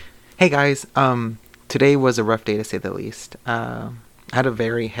Hey guys, today was a rough day to say the least. I had a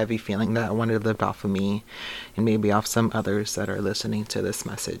very heavy feeling that I wanted to lift off of me and maybe off some others that are listening to this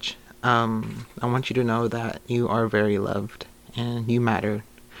message. I want you to know that you are very loved and you matter.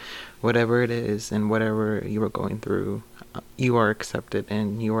 Whatever it is and whatever you are going through, you are accepted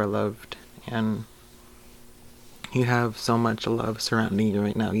and you are loved. And you have so much love surrounding you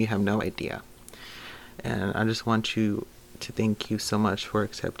right now, you have no idea. And I just want you to thank you so much for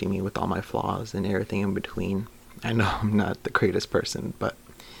accepting me with all my flaws and everything in between. I know I'm not the greatest person, but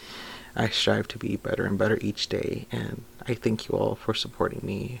I strive to be better and better each day. And I thank you all for supporting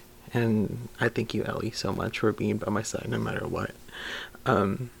me. And I thank you, Ellie, so much for being by my side no matter what.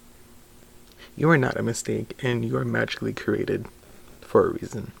 Um, you are not a mistake, and you are magically created for a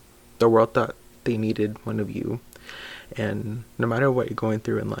reason. The world thought they needed one of you, and no matter what you're going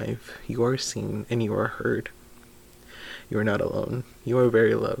through in life, you are seen and you are heard. You are not alone. You are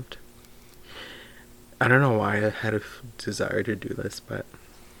very loved. I don't know why I had a desire to do this, but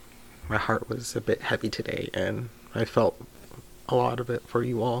my heart was a bit heavy today, and I felt a lot of it for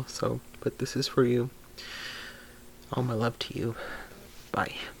you all. But this is for you. All my love to you. Bye.